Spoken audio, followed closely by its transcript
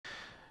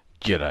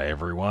G'day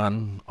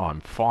everyone,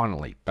 I'm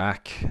finally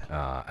back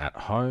at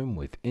home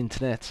with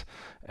internet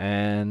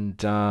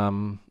and I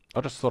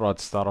just thought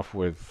I'd start off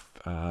with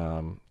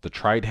the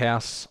trade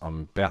house.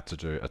 I'm about to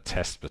do a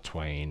test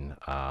between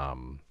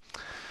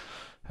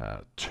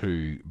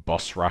two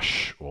boss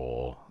rush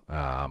or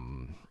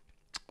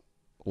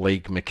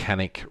league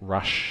mechanic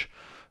rush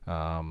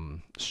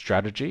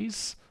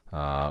strategies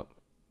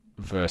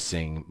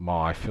versing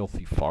my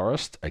filthy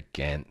forest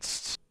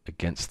against the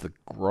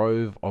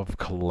Grove of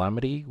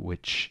Calamity,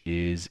 which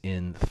is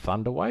in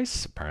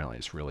Thunderwaste. Apparently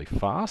it's really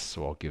fast,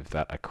 so I'll give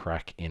that a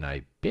crack in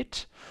a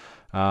bit.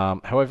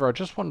 However, I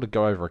just wanted to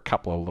go over a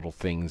couple of little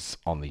things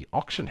on the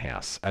auction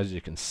house. As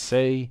you can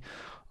see,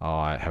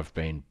 I have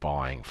been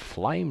buying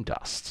flame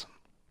dust.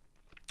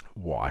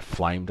 Why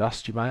flame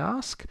dust, you may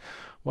ask?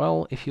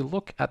 Well, if you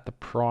look at the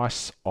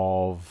price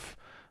of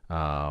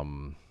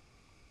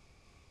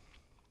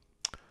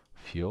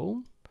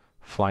fuel,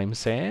 flame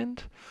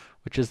sand,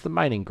 which is the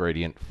main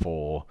ingredient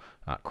for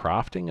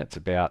crafting. It's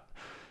about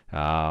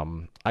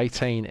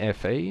 18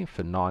 Fe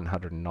for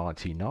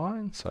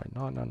 999, so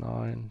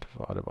 999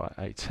 divided by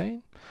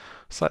 18.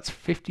 So that's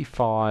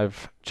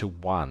 55 to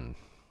 1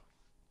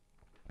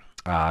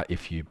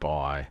 if you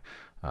buy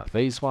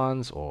these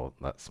ones, or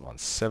that's one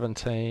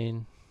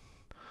 17,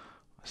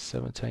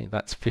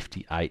 that's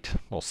 58,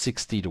 well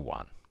 60 to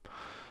 1.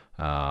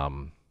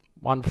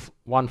 One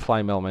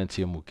flame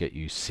elementium will get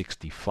you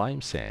 60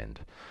 flame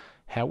sand.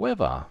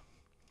 However,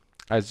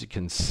 as you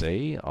can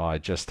see, I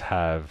just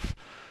have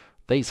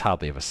these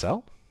hardly ever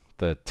sell.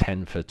 The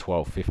 10 for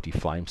 1250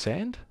 flame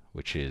sand,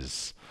 which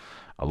is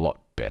a lot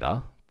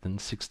better than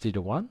 60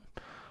 to 1.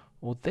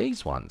 Or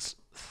these ones,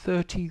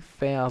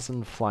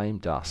 30,000 flame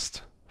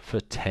dust for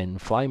 10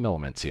 flame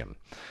elementium.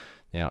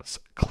 Now it's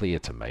clear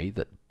to me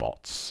that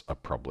bots are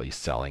probably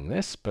selling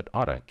this, but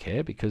I don't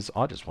care because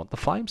I just want the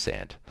flame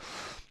sand.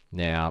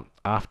 Now,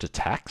 after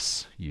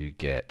tax, you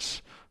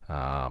get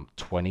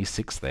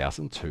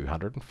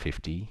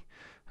 26,250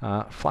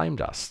 flame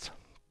dust.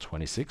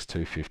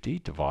 26,250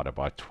 divided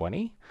by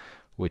 20,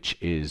 which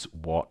is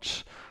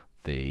what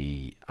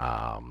the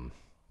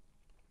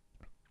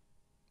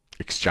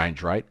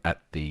exchange rate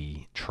at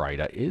the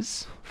trader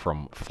is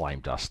from flame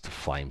dust to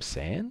flame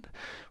sand,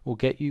 will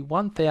get you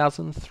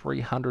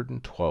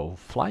 1,312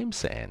 flame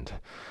sand,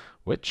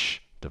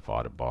 which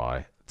divided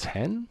by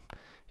 10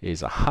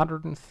 is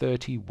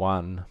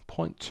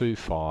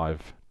 131.25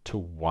 to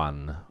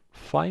 1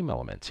 flame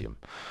elementium.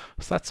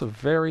 So that's a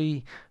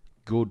very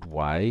good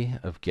way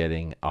of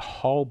getting a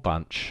whole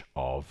bunch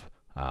of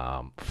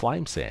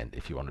flame sand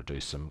if you want to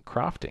do some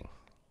crafting.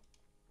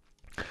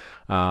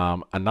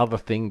 Another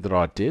thing that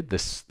I did,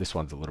 this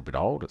one's a little bit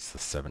old, it's the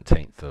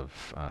 17th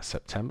of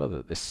September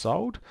that this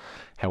sold.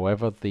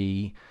 However,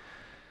 the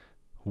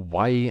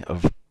way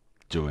of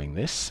doing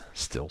this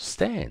still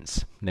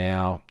stands.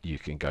 Now you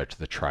can go to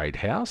the trade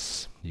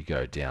house, you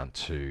go down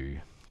to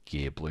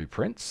gear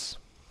blueprints,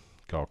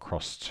 go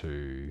across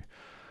to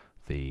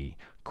the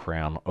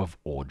Crown of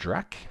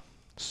Ordrak,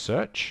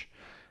 search,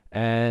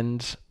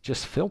 and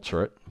just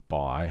filter it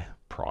by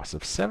price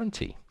of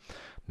 70.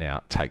 Now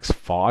it takes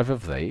 5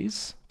 of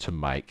these to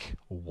make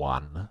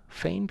 1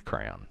 Fiend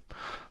Crown.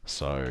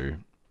 So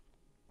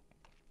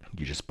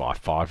you just buy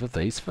 5 of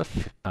these for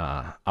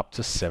up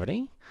to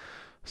 70.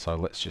 So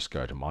let's just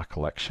go to my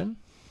collection.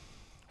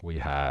 We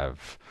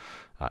have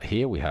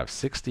here we have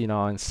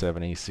 69,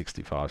 70,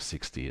 65,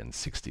 60 and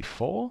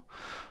 64.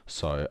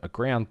 So a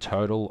ground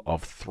total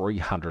of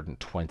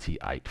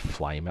 328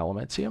 flame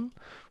elementium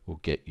will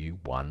get you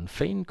 1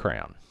 Fiend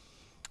Crown.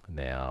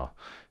 Now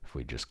if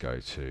we just go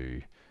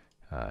to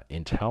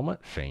int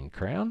helmet Fiend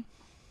Crown,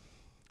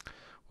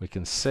 we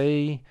can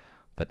see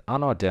that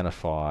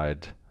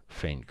unidentified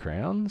Fiend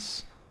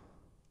Crowns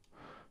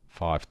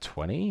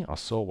 520. I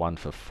saw one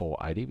for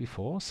 480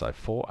 before, so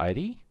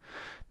 480.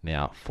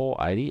 Now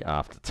 480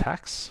 after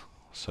tax,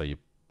 so you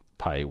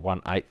pay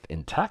 1/8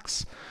 in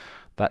tax.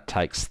 That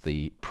takes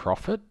the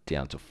profit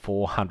down to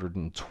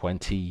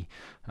 420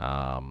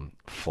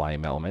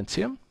 flame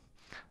elementium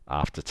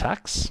after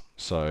tax.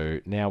 So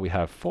now we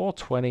have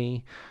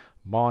 420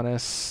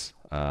 minus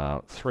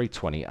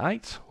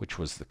 328, which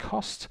was the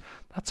cost.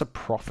 That's a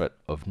profit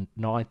of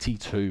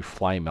 92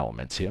 flame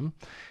elementium.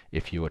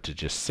 If you were to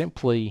just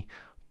simply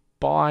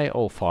buy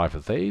all 5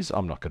 of these,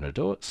 I'm not going to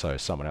do it, so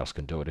someone else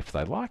can do it if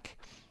they like,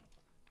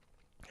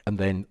 and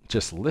then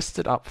just list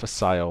it up for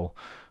sale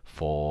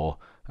for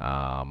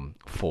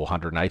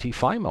 480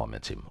 flame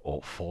elementium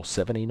or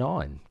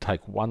 479.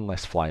 Take 1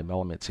 less flame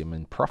elementium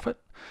in profit,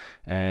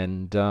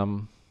 and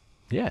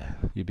yeah,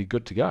 you'd be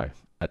good to go.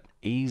 An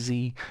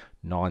easy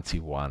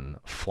 91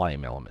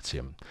 flame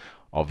elementium.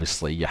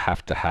 Obviously, you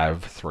have to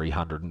have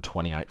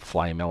 328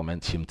 flame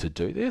elementium to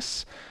do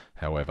this.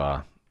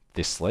 However,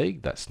 this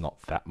league, that's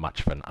not that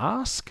much of an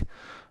ask.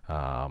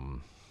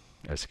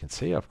 As you can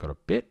see, I've got a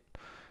bit,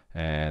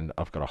 and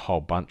I've got a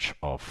whole bunch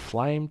of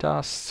flame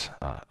dust,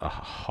 a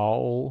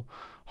whole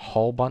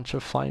bunch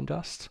of flame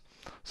dust.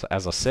 So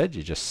as I said,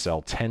 you just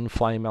sell 10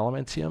 flame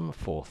elementium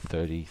for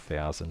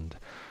 30,000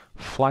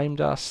 flame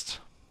dust,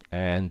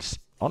 And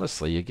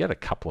honestly, you get a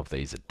couple of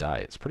these a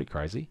day. It's pretty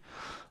crazy.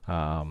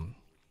 And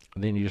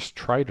then you just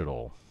trade it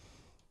all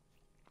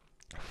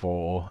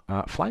for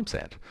flame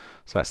sand.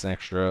 So that's an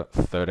extra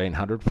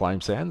 1,300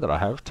 flame sand that I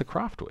have to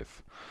craft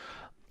with.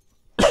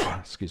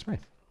 Excuse me.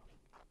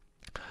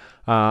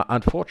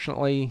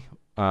 Unfortunately,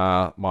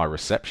 my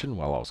reception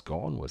while I was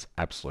gone was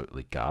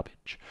absolutely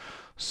garbage.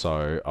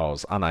 So I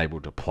was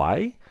unable to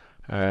play.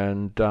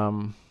 And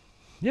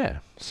yeah,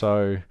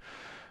 so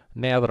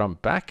now that I'm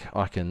back,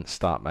 I can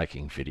start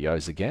making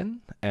videos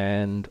again.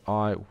 And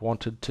I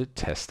wanted to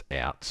test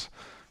out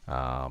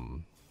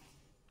Thunder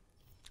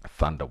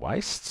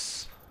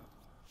Wastes,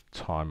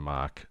 time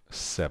mark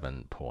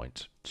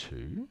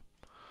 7.2.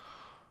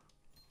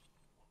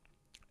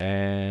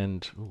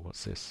 And, ooh,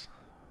 what's this?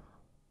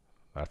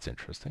 That's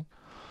interesting.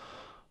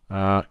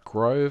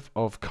 Grove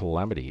of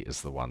Calamity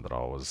is the one that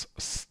I was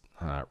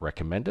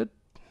recommended.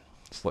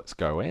 So let's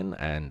go in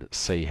and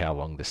see how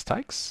long this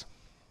takes.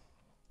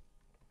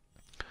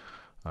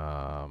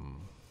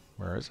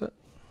 Where is it?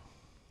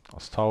 I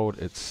was told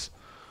it's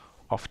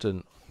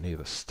often near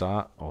the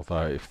start,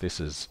 although if this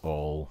is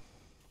all...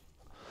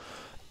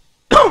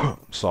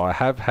 So I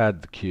have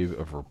had the Cube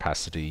of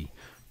Rapacity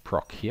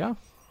proc here.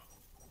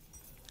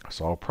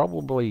 So I'll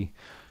probably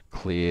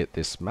clear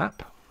this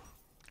map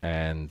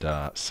and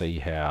see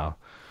how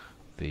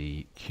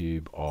the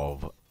Cube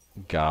of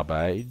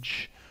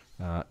Garbage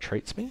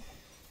treats me.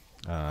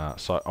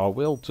 So I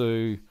will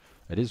do...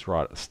 It is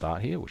right at the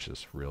start here, which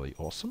is really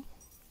awesome.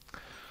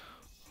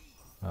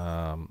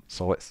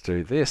 So let's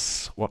do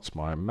this. What's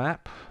my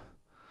map?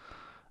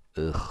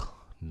 Ugh,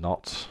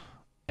 not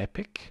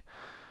epic.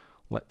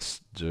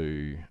 Let's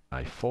do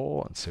a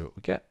 4 and see what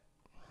we get.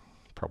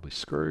 Probably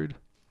screwed.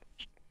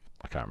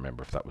 I can't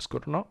remember if that was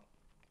good or not.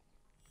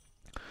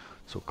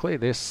 So we'll clear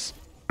this.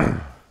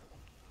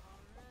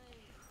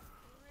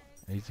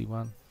 Easy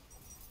one.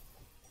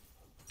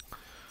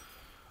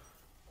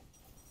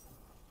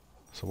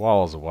 So while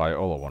I was away,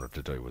 all I wanted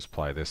to do was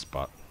play this,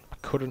 but I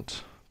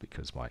couldn't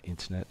because my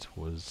internet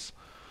was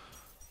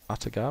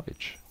utter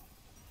garbage.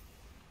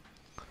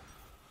 I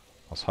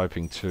was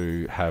hoping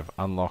to have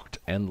unlocked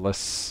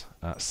Endless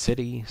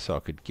City so I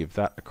could give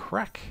that a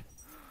crack,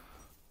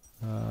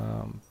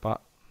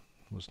 but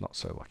was not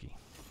so lucky.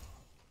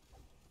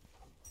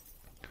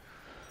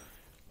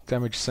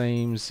 Damage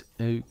seems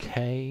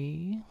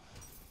okay.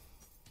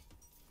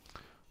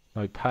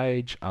 No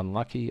page,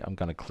 unlucky. I'm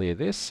going to clear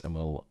this and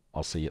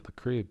I'll see you at the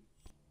crib.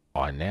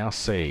 I now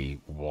see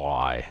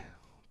why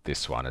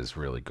this one is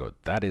really good.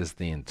 That is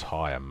the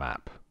entire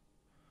map.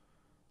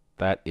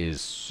 That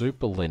is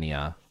super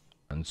linear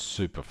and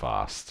super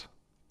fast.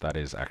 That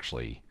is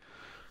actually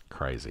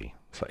crazy.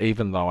 So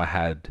even though I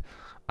had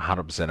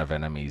 100% of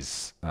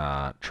enemies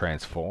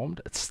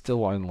transformed, it's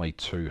still only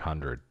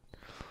 200,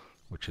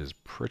 which is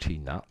pretty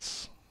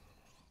nuts.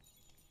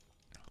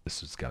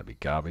 This is going to be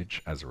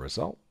garbage as a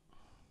result.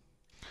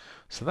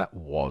 So that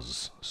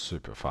was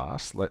super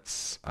fast.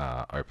 Let's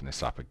open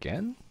this up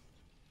again.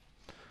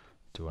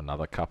 Do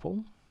another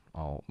couple.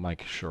 I'll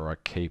make sure I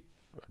keep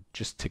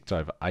just ticked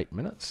over 8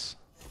 minutes.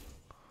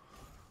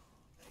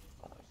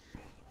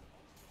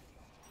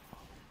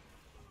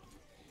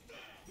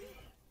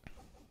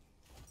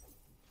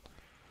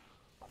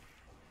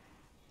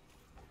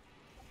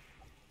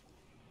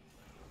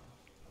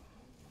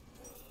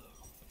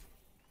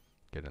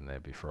 Get in there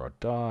before I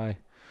die.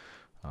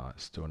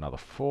 Let's do another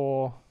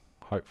 4.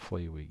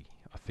 Hopefully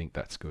I think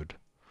that's good.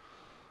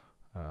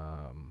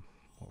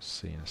 We'll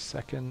see in a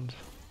second.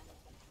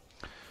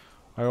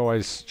 I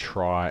always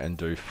try and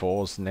do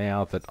 4s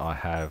now that I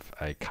have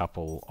a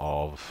couple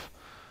of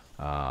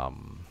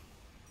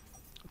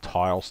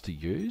tiles to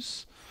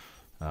use.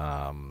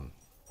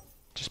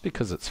 Just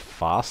because it's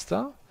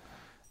faster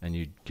and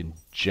you can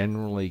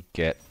generally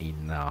get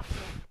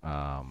enough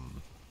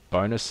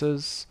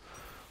bonuses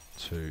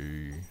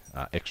to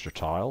extra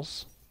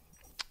tiles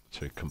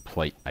to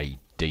complete a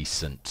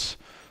decent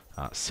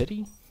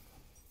city.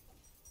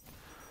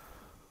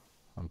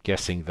 I'm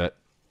guessing that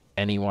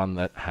anyone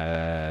that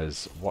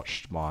has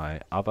watched my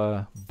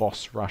other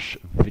boss rush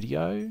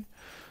video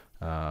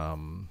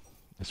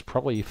is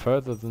probably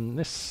further than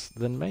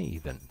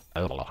me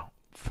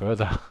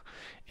further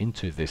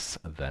into this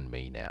than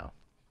me now.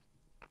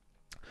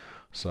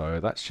 So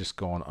that's just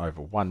gone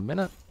over 1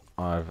 minute.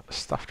 I've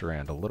stuffed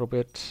around a little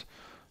bit.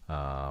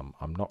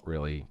 I'm not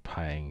really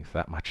paying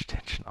that much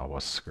attention. I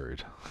was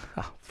screwed.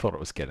 Thought it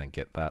was going to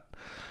get that.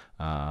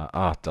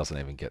 It doesn't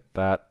even get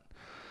that.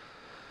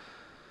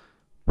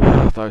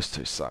 Those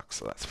two suck,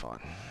 so that's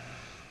fine.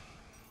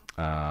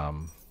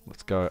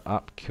 Let's go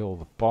up, kill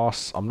the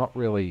boss. I'm not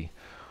really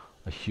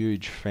a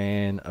huge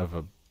fan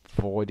of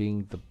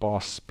avoiding the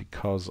boss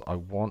because I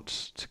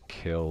want to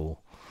kill...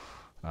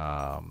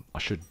 I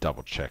should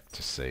double check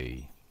to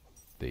see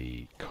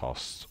the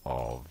cost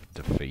of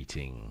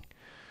defeating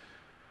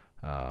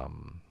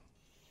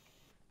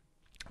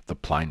the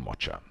Plane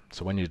Watcher.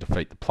 So when you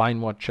defeat the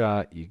Plane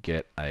Watcher, you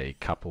get a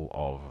couple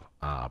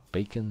of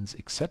beacons,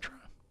 etc.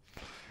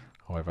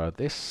 However,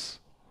 this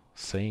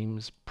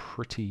seems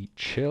pretty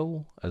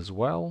chill as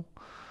well.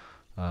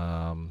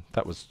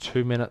 That was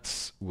 2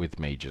 minutes with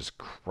me just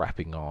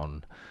crapping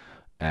on,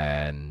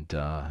 and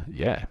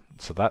yeah,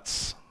 so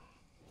that's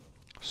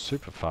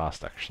super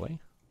fast actually.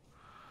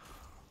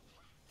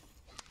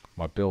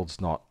 My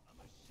build's not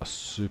a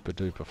super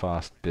duper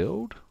fast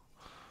build.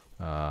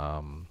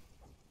 I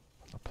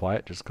play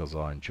it just because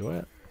I enjoy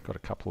it. Got a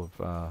couple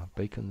of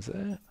beacons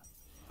there.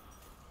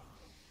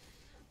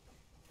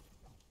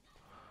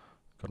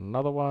 Got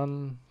another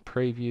one,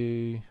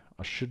 preview.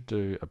 I should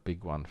do a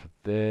big one for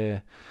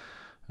there.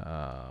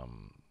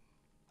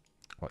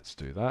 Let's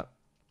do that.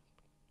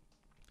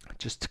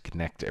 Just to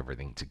connect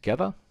everything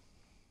together.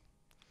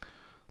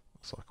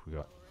 Looks like we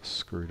got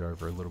screwed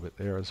over a little bit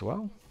there as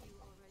well.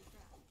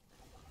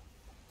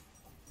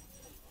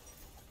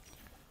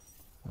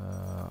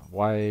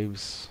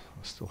 Waves.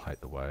 I still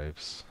hate the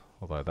waves.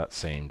 Although that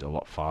seemed a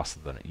lot faster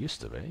than it used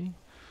to be.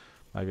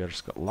 Maybe I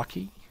just got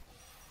lucky.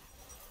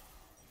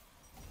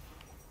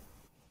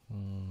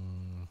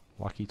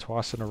 Lucky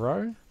twice in a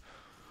row.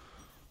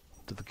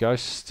 Did the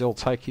ghosts still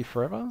take you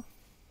forever?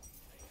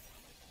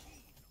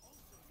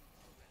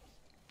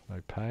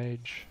 No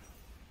page.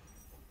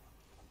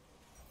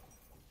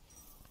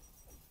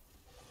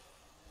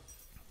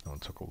 That one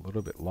took a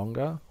little bit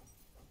longer.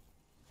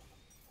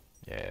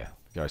 Yeah,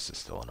 the ghost is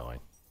still annoying.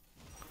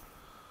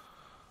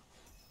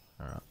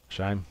 Alright,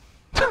 shame.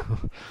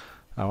 Oh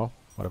well,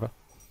 whatever.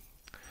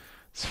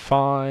 It's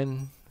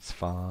fine. It's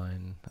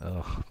fine.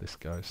 Ugh, this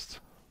ghost.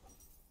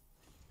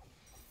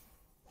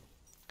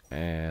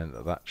 And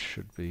that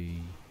should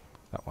be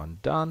that one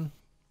done.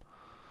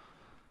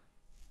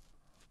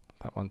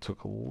 That one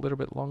took a little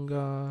bit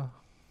longer.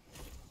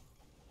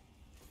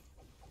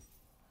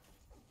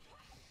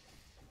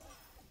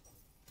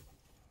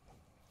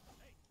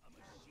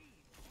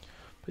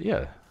 But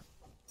yeah,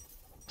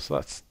 so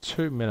that's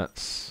 2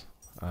 minutes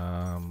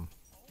and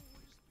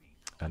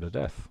a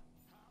death.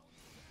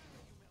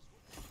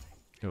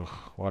 Ugh,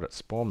 why'd it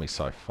spawn me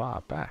so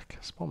far back?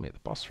 Spawn me at the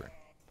boss room.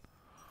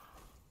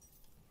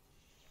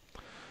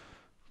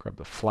 Grab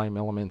the flame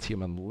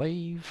elementium and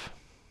leave.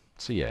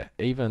 So yeah,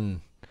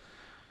 even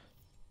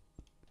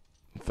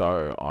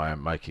though I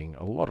am making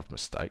a lot of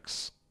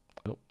mistakes.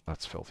 Oh,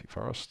 that's Filthy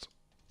Forest.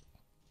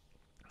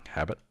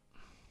 Habit.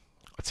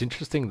 It's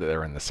interesting that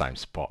they're in the same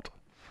spot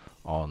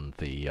on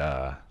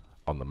the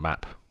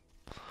map.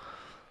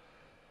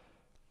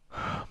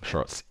 I'm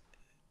sure it's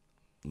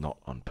not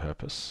on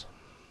purpose.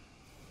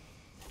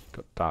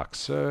 Got Dark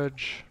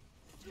Surge.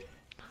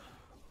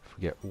 If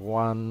we get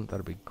one,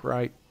 that'd be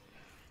great.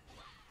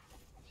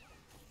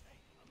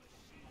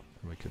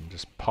 We can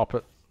just pop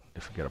it.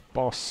 If we get a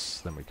boss,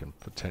 then we can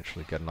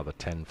potentially get another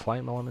 10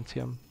 Flame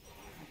Elementium.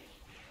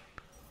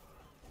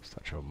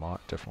 Statue of Might,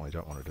 definitely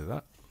don't want to do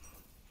that.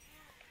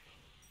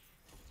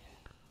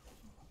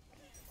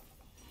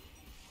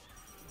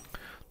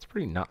 It's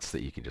pretty nuts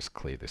that you can just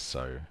clear this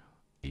so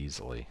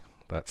easily.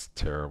 That's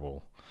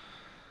terrible.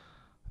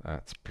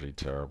 That's pretty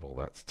terrible.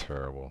 That's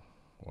terrible.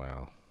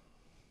 Wow.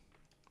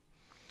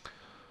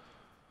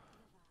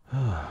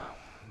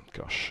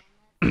 Gosh.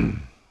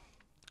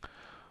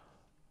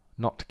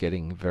 Not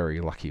getting very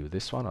lucky with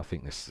this one. I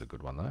think this is a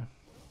good one though.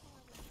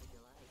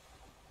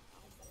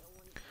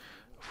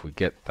 If we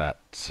get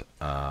that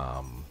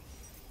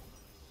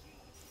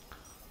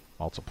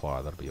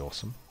multiplier, that'll be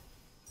awesome.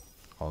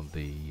 On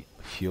the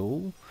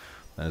fuel,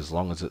 and as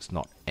long as it's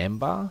not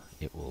ember,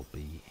 it will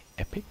be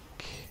epic.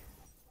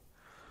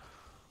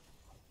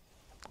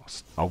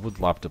 I would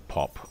love to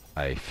pop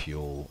a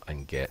fuel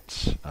and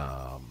get,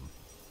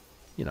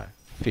 you know,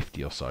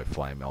 50 or so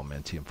flame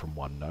elementium from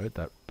one node.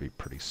 That'd be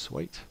pretty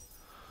sweet.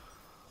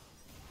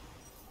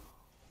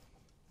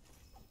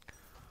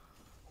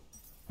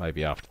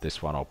 Maybe after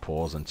this one I'll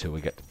pause until we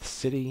get to the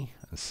city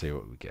and see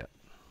what we get.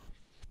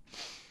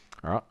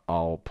 Alright,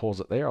 I'll pause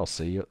it there. I'll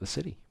see you at the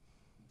city.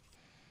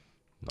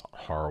 Not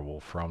horrible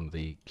from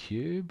the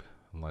cube,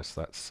 unless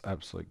that's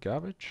absolute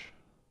garbage.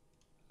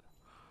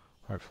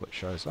 Hopefully it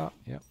shows up.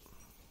 Yep.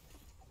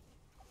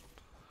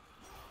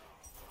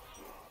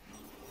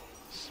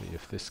 See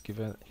if this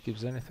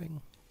gives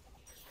anything.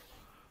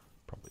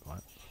 Probably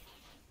won't.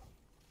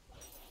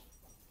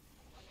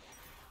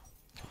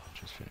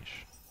 Just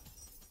finish.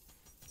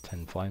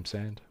 10 flame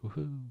sand.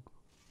 Woohoo!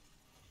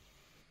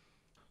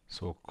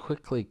 So we'll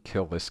quickly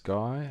kill this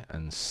guy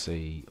and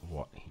see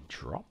what he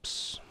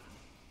drops.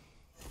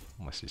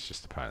 Unless he's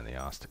just a pain in the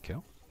ass to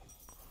kill.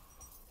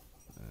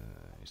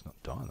 He's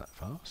not dying that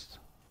fast.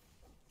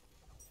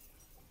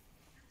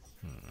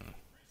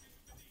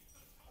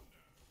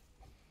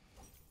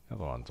 The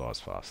other one dies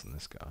faster than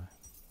this guy.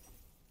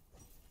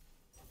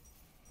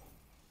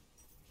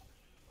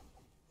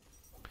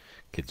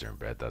 Kids are in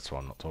bed, that's why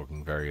I'm not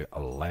talking very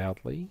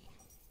loudly.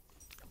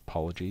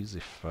 Apologies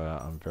if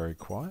I'm very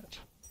quiet.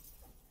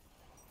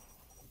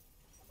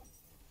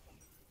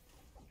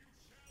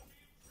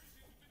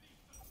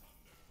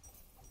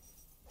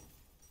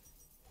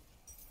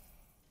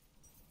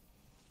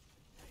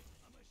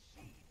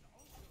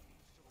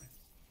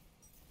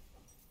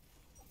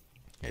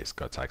 Yeah, this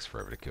guy takes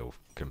forever to kill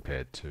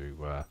compared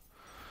to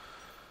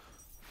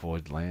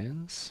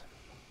Voidlands.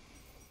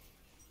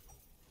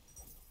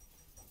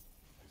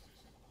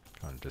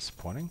 Kind of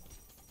disappointing.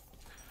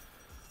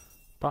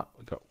 But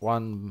we've got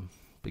one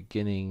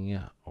beginning,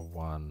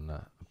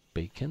 one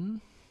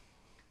beacon.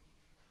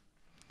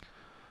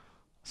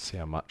 See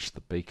how much the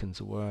beacons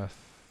are worth.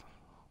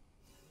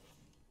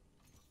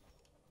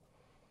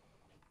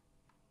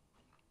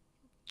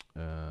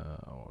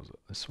 What was it?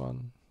 This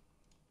one?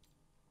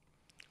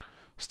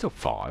 Still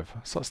 5.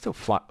 So it's still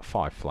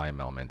 5 flame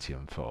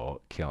elementium for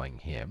killing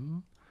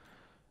him.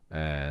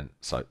 And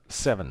so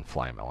 7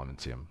 flame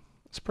elementium.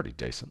 It's pretty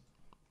decent.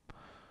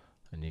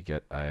 And you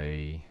get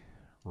a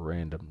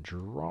random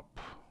drop.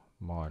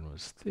 Mine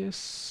was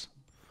this.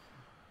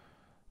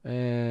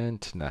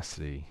 And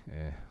tenacity.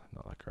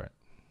 Not that great.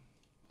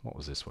 What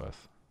was this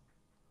worth?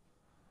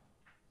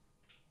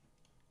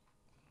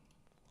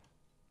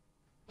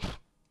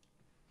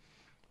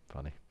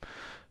 Funny.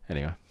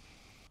 Anyway.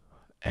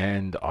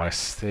 And I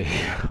see.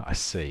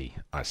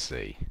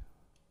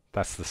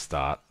 That's the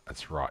start.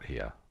 It's right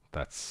here.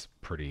 That's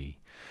pretty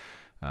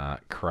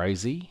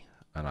crazy.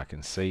 And I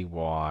can see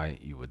why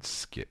you would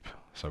skip.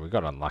 So we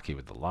got unlucky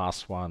with the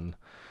last one.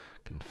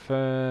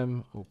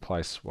 Confirm. We'll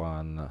place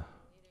one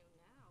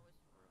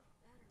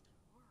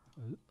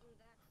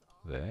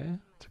there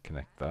to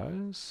connect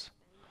those.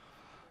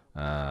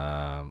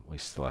 We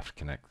still have to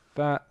connect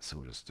that, so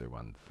we'll just do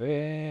one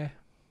there.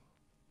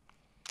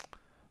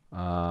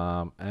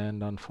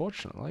 And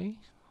unfortunately,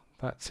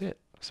 that's it.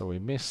 So we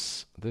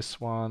miss this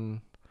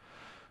one.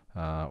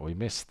 We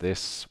miss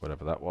this,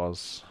 whatever that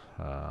was.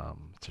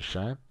 It's a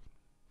shame.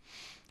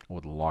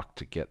 Would like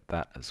to get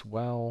that as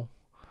well.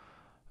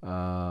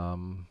 But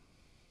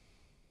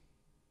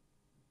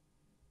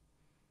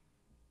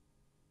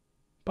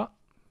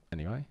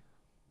anyway,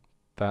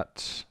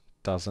 that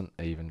doesn't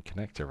even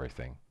connect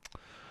everything.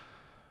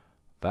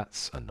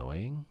 That's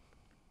annoying.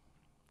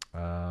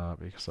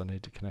 Because I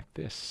need to connect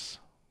this.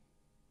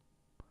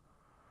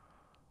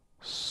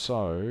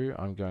 So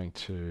I'm going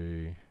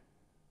to...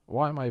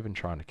 Why am I even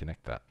trying to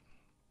connect that?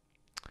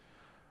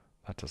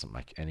 That doesn't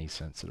make any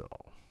sense at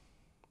all.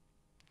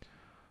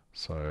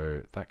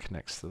 So that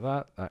connects to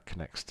that. That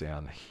connects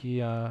down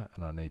here.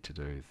 And I need to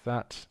do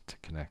that to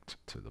connect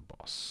to the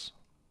boss.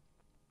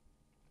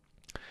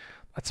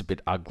 That's a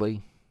bit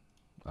ugly.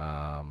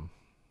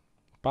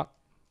 But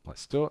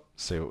let's do it.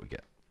 See what we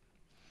get.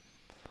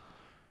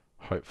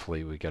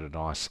 Hopefully we get a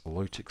nice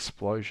loot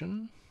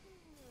explosion.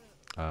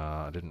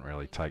 I didn't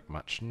really take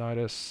much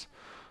notice.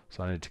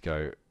 So I need to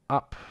go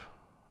up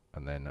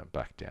and then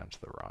back down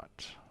to the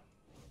right.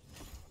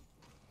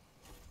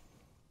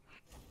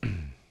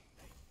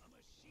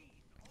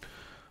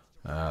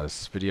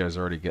 This video is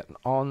already getting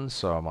on,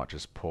 so I might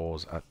just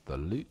pause at the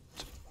loot.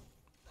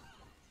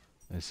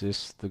 Is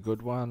this the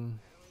good one?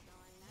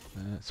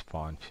 It's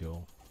fine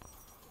fuel.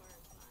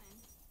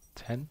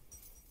 10.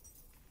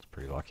 It's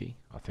pretty lucky,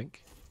 I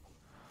think.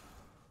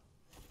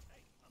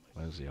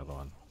 Where's the other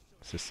one?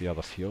 Is this the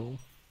other fuel?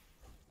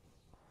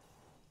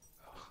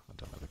 Ugh, I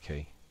don't have a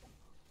key.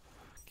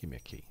 Give me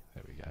a key.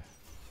 There we go.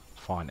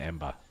 Fine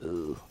ember.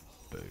 Ugh.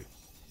 Boo.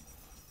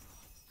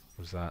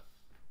 Was that?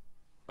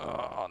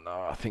 Oh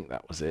no, I think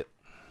that was it.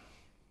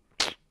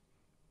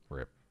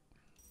 Rip.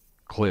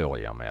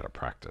 Clearly I'm out of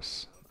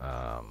practice.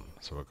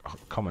 So we've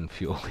got common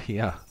fuel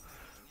here.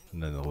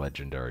 And then the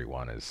legendary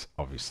one is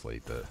obviously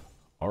the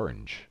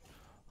orange.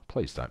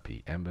 Please don't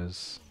be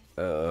embers.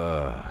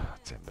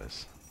 It's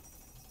embers.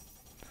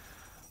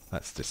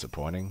 That's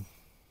disappointing.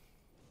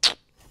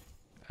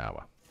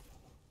 Hour.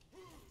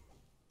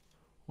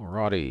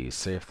 Alrighty,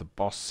 see if the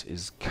boss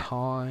is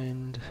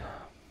kind.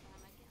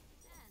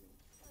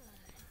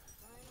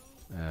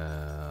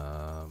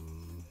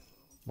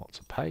 Lots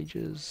of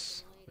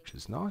pages, which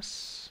is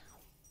nice.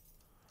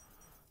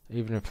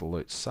 Even if the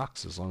loot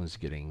sucks, as long as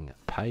you're getting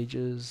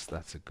pages,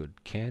 that's a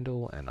good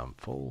candle, and I'm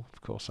full,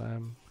 of course I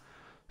am.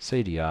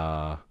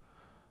 CDR,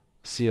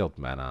 sealed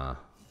mana.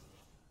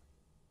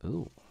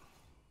 Ooh.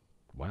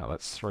 Wow,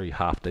 that's 3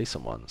 half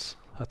decent ones.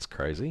 That's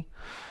crazy.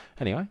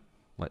 Anyway,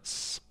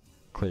 let's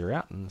clear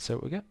out and see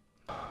what we get.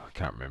 I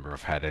can't remember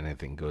if I've had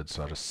anything good,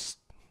 so I just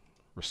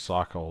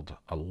recycled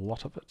a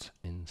lot of it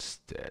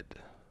instead.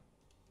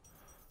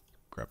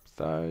 Grab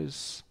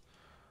those.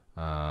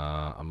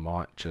 I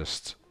might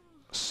just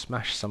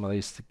smash some of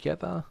these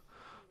together,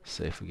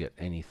 see if we get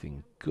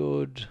anything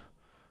good.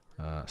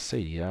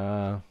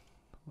 CDR.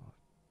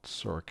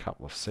 Saw a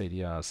couple of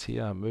CDRs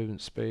here.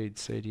 Movement speed,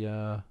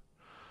 CDR.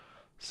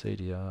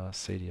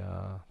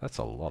 CDR. That's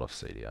a lot of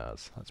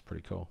CDRs. That's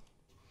pretty cool.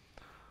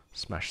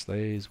 Smash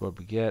these. What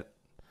we get?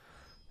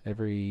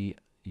 Every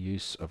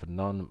use of a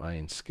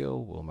non-main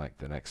skill will make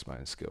the next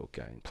main skill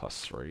gain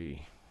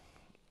 +3.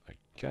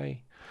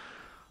 Okay.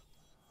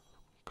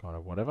 Kind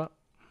of whatever.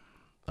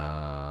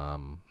 I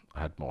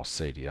had more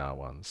CDR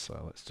ones,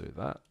 so let's do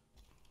that.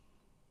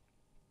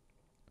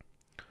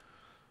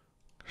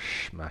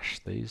 Smash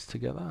these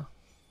together.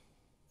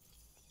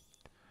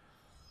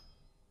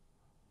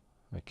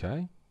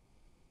 Okay.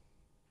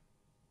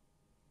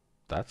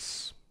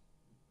 that's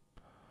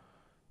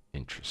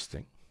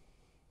interesting.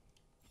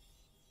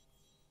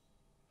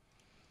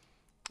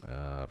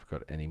 I've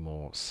got any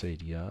more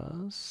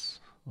CDRs?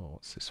 Oh,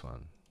 what's this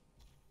one?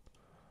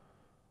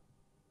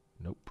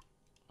 Nope.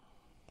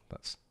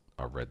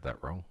 I read that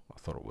wrong. I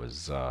thought it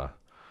was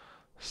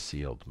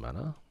sealed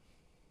mana.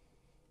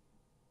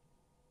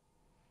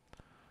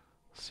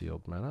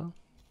 Sealed mana.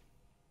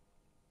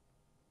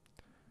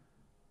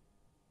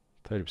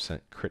 30%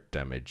 crit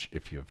damage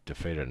if you've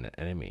defeated an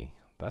enemy.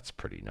 That's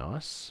pretty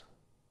nice.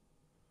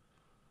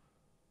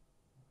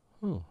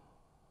 Oh,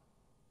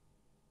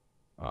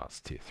 it's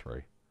tier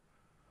 3.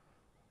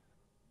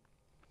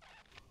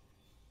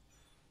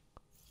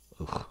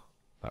 Ugh,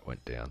 that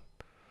went down.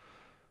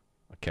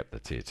 I kept the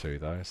tier 2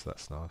 though, so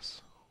that's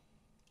nice.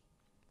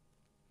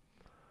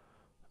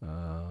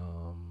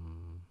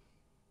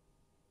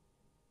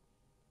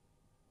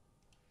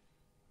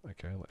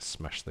 Okay, let's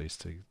smash these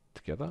two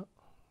together.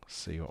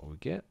 See what we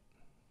get.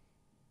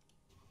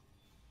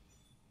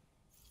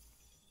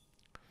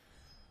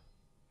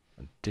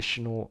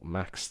 Additional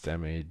max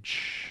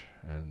damage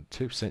and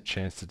 2%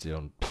 chance to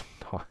deal.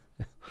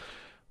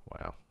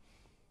 Wow.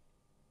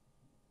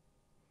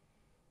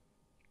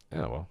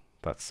 Oh well,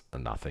 that's a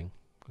nothing.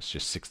 It's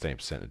just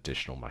 16%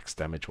 additional max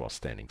damage while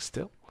standing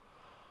still.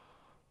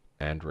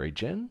 And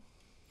regen.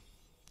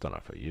 Don't know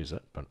if I use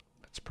it, but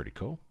it's pretty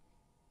cool.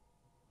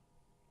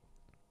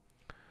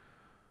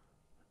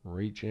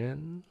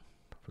 Regen.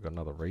 I've got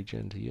another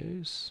regen to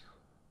use.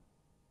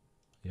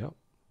 Yep.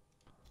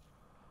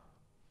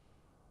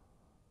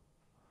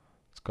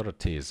 It's got a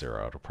tier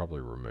 0. It'll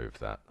probably remove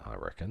that, I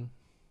reckon.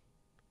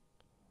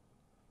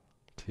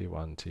 Tier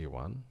 1, tier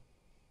 1.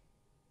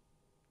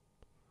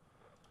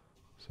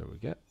 So we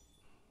get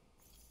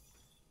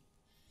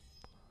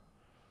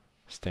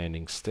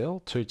standing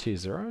still, 2 tier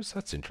 0s.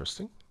 That's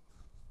interesting.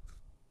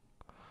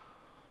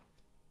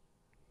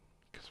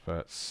 Because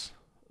that's...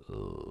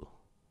 Ugh,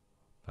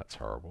 that's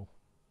horrible.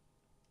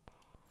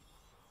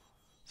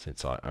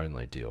 Since I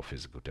only deal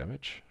physical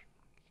damage.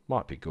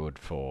 Might be good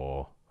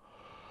for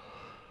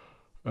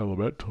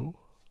elemental.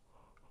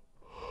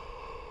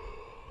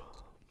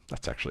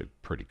 That's actually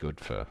pretty good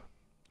for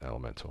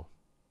elemental.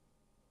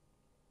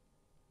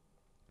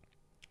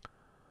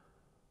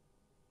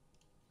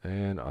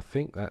 And I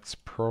think that's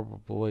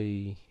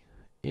probably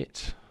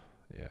it.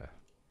 Yeah.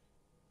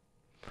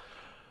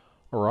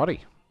 Alrighty.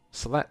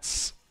 So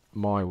that's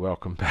my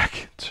welcome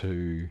back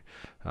to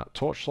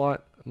Torchlight.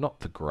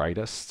 Not the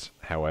greatest,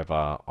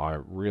 however, I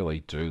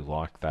really do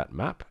like that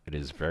map. It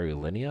is very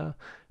linear,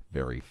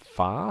 very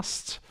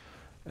fast,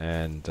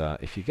 and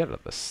if you get it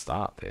at the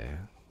start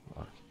there,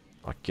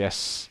 I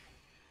guess,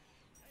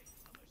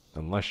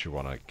 unless you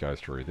want to go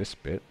through this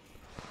bit,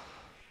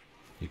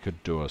 you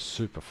could do a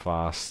super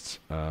fast,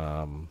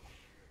 oh,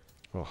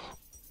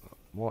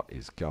 what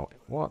is going,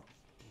 what?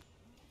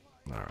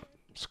 Alright,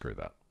 screw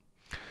that.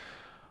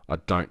 I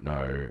don't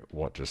know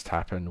what just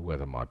happened,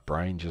 whether my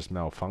brain just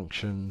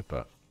malfunctioned,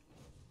 but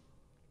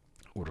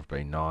it would have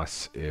been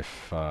nice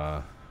if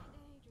I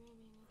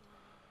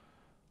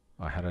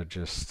had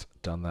just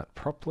done that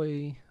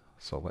properly.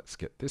 So let's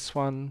get this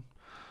one.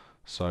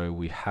 So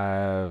we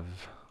have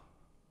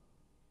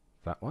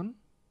that one.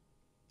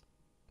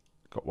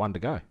 Got one to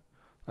go.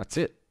 That's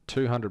it.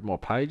 200 more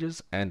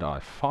pages, and I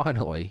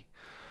finally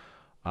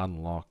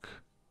unlock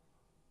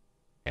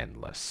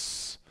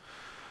Endless.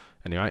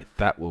 Anyway,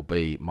 that will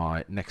be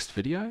my next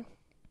video,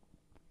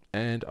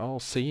 and I'll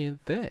see you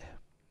there.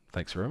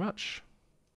 Thanks very much.